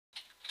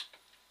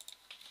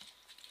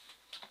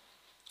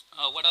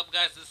What up,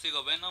 guys? This is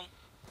Eagle Venom,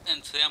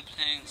 and today I'm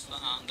playing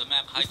the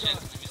map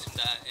Hijack. I'm using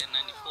the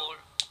N94.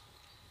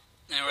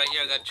 And right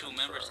here I got two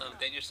members of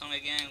Danger Zone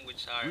again,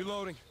 which are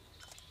Reloading.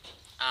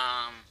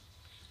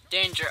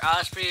 Danger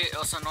Osprey,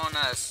 also known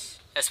as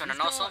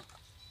Esvenenoso.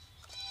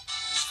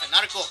 Mr.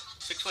 Narco,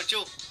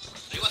 612.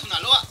 Arriba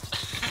Sinaloa.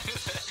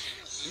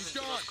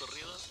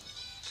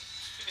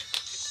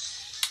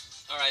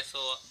 Alright, so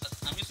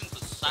I'm using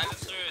the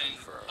silencer, and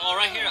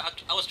right here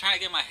I was trying to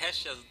get my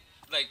headshots.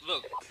 Like,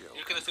 look,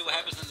 you're gonna see what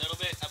happens in a little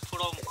bit. I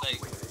put on, like,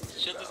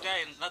 shoot this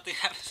guy and nothing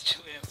happens to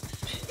him.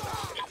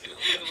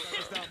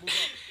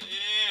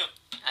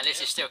 Yeah. At least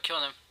you still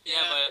kill him.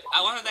 Yeah, but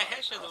I wanted that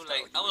headshot though.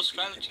 Like, I was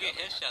trying to get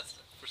headshots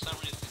for some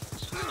reason.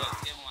 So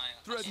I get my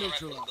Threat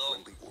neutralized.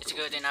 It's a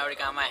good thing I already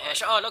got my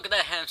headshot. Oh, look at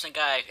that handsome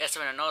guy,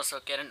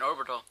 Esvenenoso, getting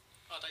orbital.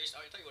 Oh, I thought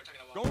you were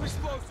talking about. Going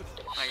explosive.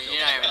 Oh, you're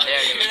not even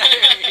there,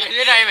 dude.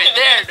 You're not even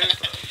there, dude.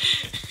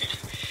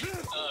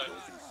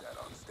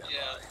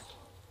 Yeah.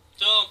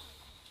 So,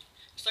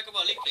 let's talk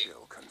about League Play.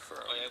 Oh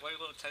yeah, what are you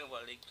gonna talk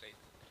about League Play?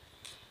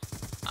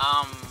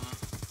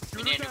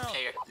 We need a new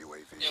player.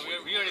 Yeah,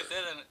 we already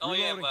said that. Oh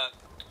yeah, but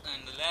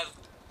in the last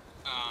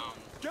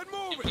Get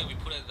gameplay moving. we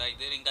put it like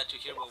they didn't got to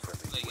hear what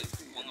like if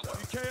one of our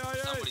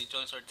EKIA. somebody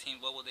joins our team,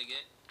 what will they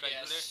get? Right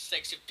Yeah, there.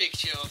 sexy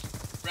picture of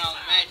Brown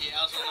Magic,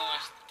 also known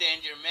as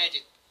Danger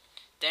Magic.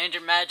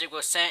 Danger Magic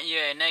will send you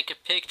a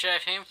naked picture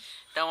of him.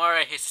 Don't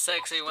worry, he's a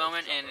sexy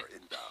woman, and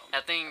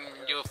I think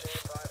you'll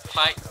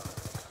quite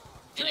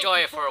enjoy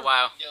it for a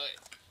while. Yeah,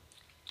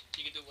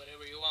 you can do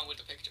whatever you want with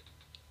the picture.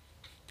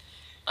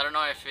 I don't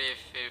know if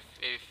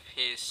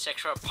his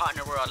sexual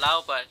partner will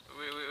allow, but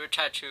we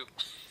try to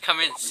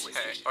convince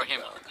her or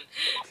him.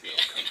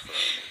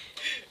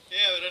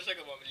 Yeah, but let's talk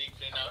about League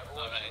Play now.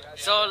 Alright.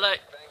 So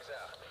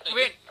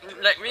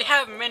we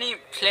have many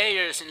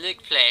players in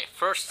League Play.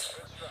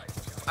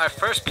 Our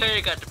first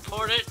player got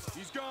deported.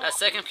 He's gone. Our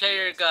second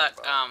player got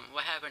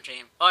what happened to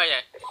him? Oh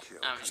yeah,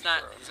 he's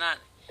not.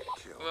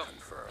 Well,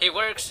 he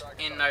works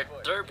in our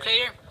third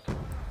player.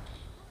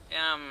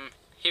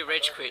 He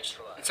rage quit.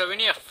 And so we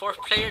need a fourth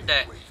player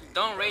that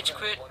don't rage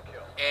quit,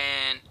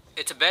 and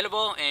it's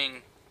available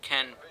and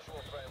can.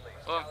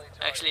 Well,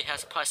 actually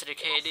has a positive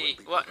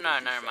KD. What? No,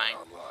 never mind.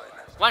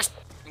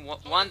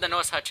 One that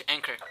knows how to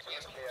anchor.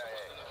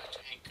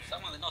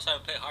 Someone that knows how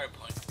to play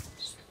hardpoint.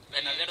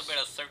 And a little bit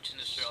of search and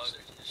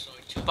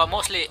destroy. But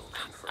mostly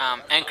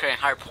anchor and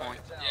hardpoint.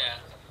 Yeah.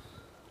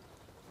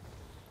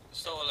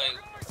 So like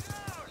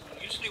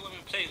usually when we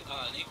play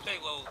League Play,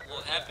 what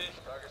will happen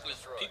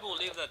is people will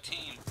leave the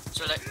team.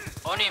 So like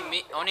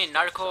only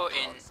Narco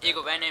and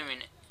Eagle Venom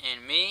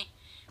and me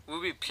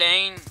will be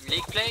playing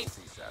League Play.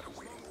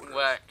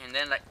 And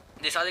then like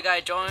this other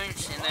guy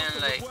joins, and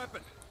then like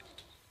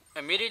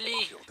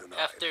immediately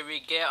after we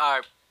get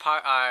our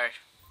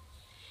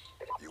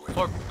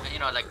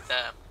like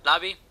the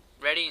lobby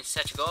ready and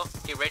set to go,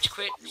 he rage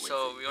quit.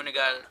 So we only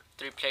got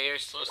 3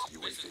 players. So it's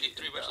basically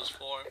 3 versus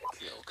 4.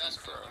 That's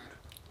confirmed.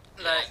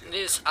 Like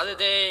this other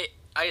day,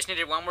 I just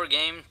needed one more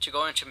game to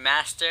go into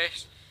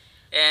Masters,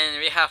 and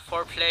we have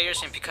 4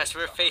 players. And because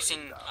we're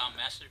facing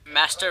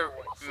Master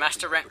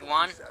Rank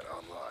 1,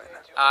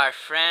 our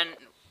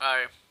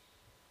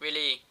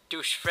really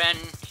douche friend,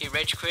 he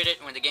rage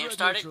quitted when the game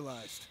started.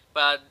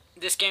 But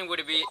this game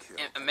would be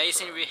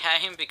amazing if we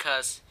had him,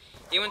 because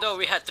even though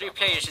we had 3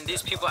 players and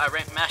these people are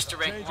Master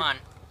Rank 1,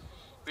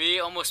 we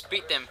almost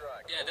beat them.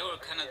 Yeah, they were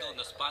kind of doing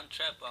the spawn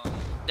trap.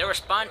 They were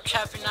spawn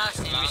trapping us,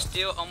 and we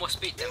still almost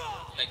beat them.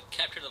 Like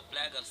capture the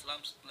flag on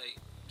slums. Like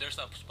there's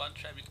a spawn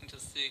trap you can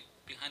just see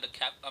behind the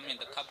cop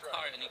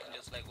car, and you can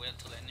just like wait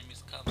until the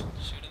enemies come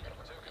and shoot them.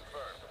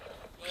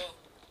 Well,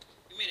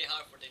 you made it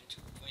hard for them to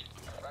win.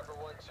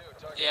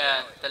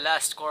 Yeah, the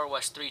last score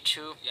was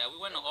 3-2. Yeah, we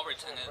went on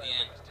overtime at the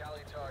end.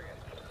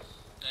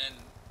 And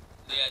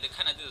yeah, they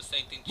kind of did the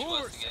same thing to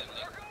us again.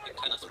 Like they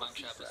kind of spawn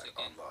trap us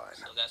again.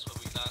 So that's what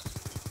we lost.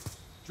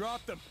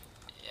 Drop them.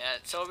 Yeah,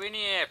 so we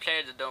need a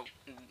player that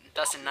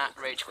doesn't not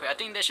rage quit. I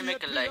think they should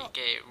make a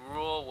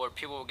rule where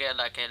people will get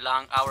like a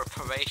long hour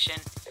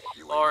probation,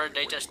 or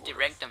they just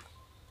derank them.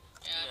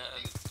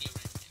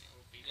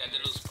 Yeah, they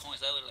lose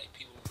points. That would like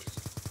people.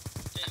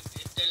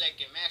 If they're like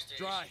a master,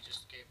 they Dry. should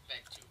just get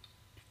back to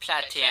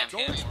Platinum. If they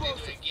do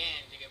it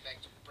again, they get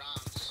back to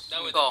bronze.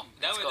 That way, Go.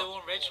 that Let's way go. they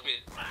won't rage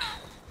quit.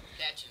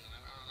 Platinum, I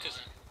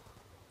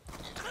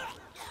don't know.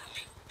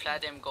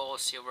 Platinum, gold,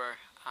 silver,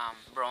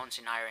 bronze,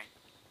 and iron.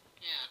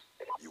 Yeah.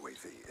 UAV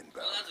Well,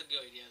 inbound. that's a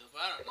good idea, though.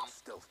 But I don't know.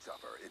 Stealth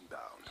chopper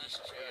inbound. That's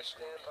trash.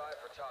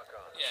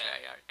 Yeah.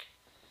 Treyarch.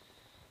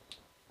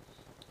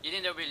 You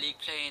think there'll be League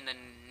Play in the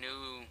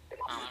new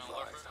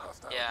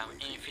yeah,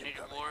 Infinity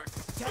War?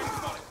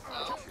 Yeah,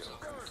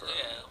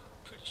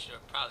 pretty sure,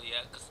 probably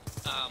yeah. Cause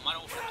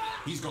Modern Warfare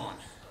 3, He's gone.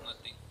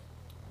 nothing.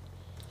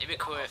 It'd be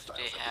cool if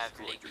they have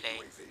League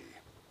Play.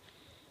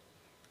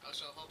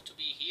 Also, hope to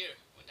be here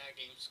when that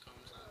game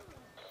comes out.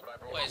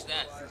 What is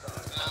that? I'm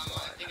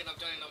thinking of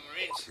joining the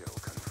Marines.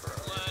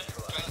 What?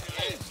 Joining the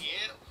Marines,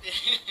 yeah.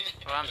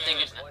 Well, I'm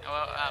thinking.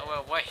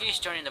 Well, while he's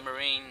joining the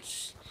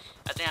Marines,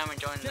 I think I'm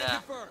enjoying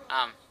the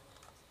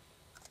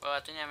Well, I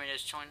think I'm gonna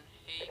just join.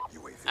 Hey,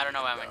 I don't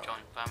know why I'm gonna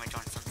join, but I'm gonna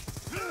join something.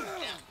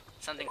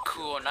 Something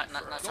cool, not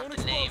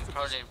something lame.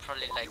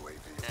 Probably like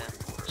the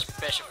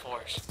special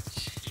force.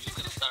 You're just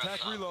gonna start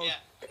Attack us reload. Yeah.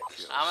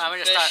 I'm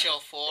gonna start. Special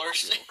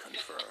force.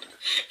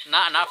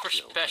 Not for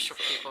special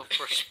people.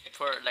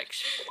 For like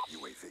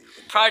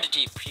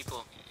prodigy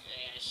people.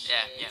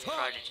 Yes. Yeah,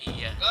 prodigy.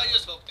 Yeah. Well, I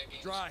just hope the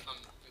games Dry. come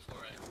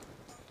before I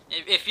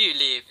If you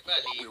leave, if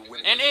I leave.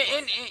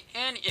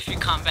 and if you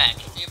come back,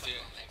 If you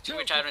like, Kill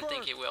which I don't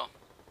think confirmed. he will.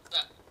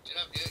 did I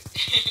do it?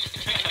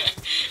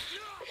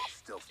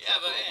 Yeah,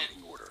 but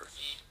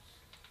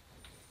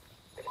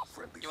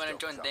You wanna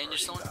join Danger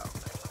Zone?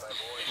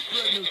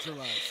 Threat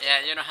neutralized. Yeah,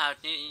 you know how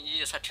you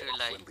just have to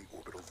like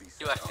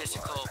do a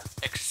physical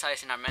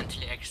exercise and a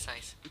mentally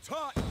exercise. It's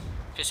hot.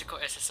 Physical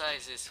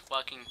exercise is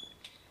walking.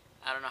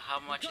 I don't know how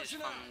much is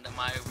from the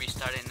mile we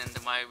started and then the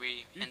mile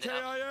we ended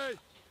up EKIA.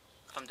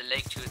 from the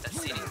lake to the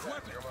city.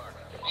 Weapon.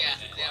 yeah,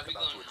 we're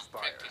gonna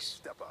practice.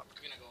 We're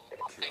gonna go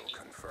hiking.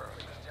 Another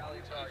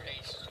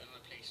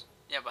place.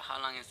 Yeah, but how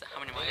long is that? How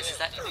many miles is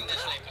that? I think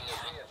that's like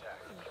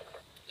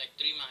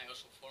 3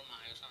 miles or 4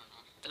 miles. I don't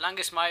know. The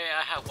longest mile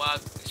I have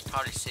walked is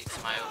probably 6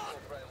 miles.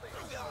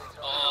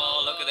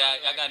 Oh, look at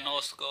that. I got no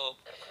scope.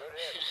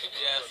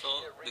 Yeah,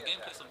 so the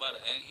gameplay's about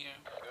to end here.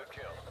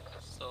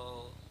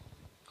 So,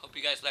 hope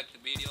you guys liked the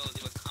video.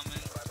 Leave a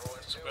comment,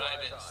 subscribe,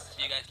 and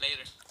see you guys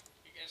later.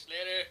 See you guys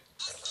later.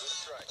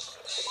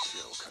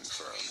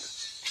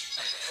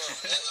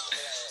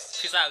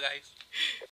 Peace out, guys.